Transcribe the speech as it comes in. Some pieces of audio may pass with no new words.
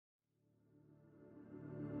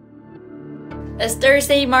It's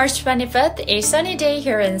Thursday, March 25th, a sunny day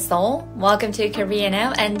here in Seoul. Welcome to Korea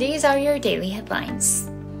Now, and these are your daily headlines.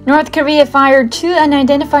 North Korea fired 2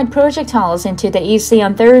 unidentified projectiles into the East Sea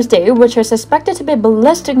on Thursday, which are suspected to be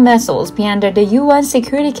ballistic missiles beyond the UN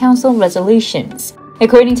Security Council resolutions.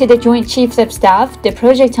 According to the Joint Chiefs of Staff, the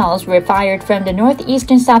projectiles were fired from the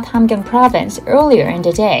northeastern South Hamgyong province earlier in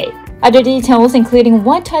the day. Other details, including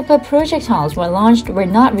what type of projectiles were launched, were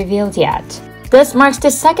not revealed yet. This marks the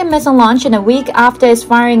second missile launch in a week after its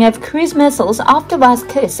firing of cruise missiles off the west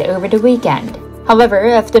coast over the weekend. However,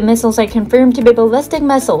 if the missiles are confirmed to be ballistic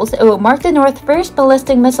missiles, it will mark the North's first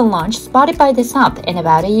ballistic missile launch spotted by the South in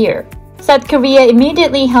about a year. South Korea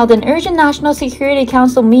immediately held an urgent National Security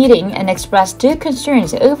Council meeting and expressed deep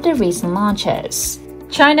concerns over the recent launches.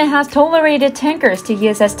 China has tolerated tankers to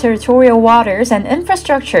use as territorial waters and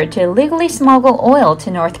infrastructure to illegally smuggle oil to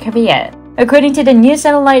North Korea. According to the new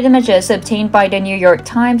satellite images obtained by the New York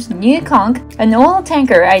Times, Newcong, an oil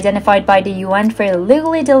tanker identified by the UN for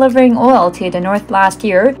illegally delivering oil to the north last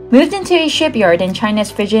year, moved into a shipyard in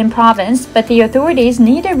China's Fujian province, but the authorities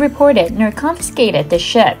neither reported nor confiscated the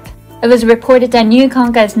ship. It was reported that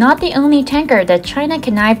Newcong is not the only tanker that China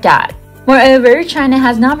connived at. Moreover, China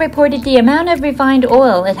has not reported the amount of refined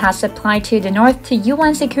oil it has supplied to the north to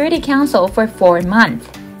UN Security Council for 4 months.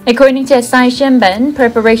 According to Asahi Shimbun,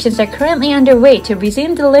 preparations are currently underway to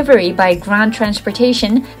resume delivery by ground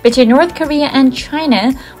transportation between North Korea and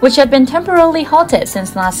China, which had been temporarily halted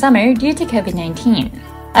since last summer due to COVID-19.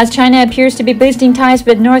 As China appears to be boosting ties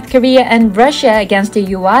with North Korea and Russia against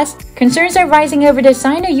the US, concerns are rising over the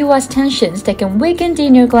Sino-US tensions that can weaken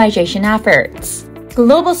denuclearization efforts.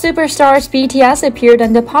 Global superstars BTS appeared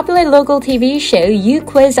on the popular local TV show You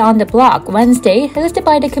Quiz on the Block Wednesday, hosted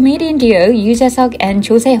by the comedian duo Yoo Jae-seok and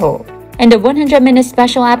Cho Se-ho. In the 100-minute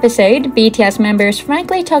special episode, BTS members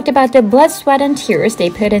frankly talked about the blood, sweat, and tears they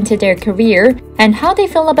put into their career and how they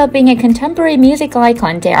feel about being a contemporary music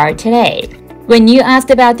icon they are today. When you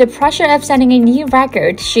asked about the pressure of setting a new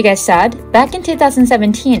record, Suga said, "Back in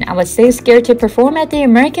 2017, I was so scared to perform at the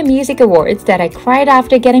American Music Awards that I cried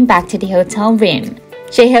after getting back to the hotel room."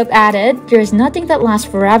 J-Hope added, "There's nothing that lasts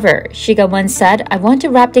forever." Suga once said, "I want to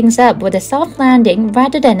wrap things up with a soft landing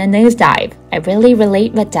rather than a nosedive." I really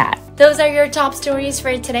relate with that. Those are your top stories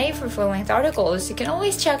for today. For full-length articles, you can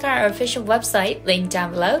always check out our official website, linked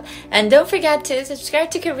down below. And don't forget to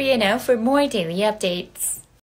subscribe to Korea Now for more daily updates.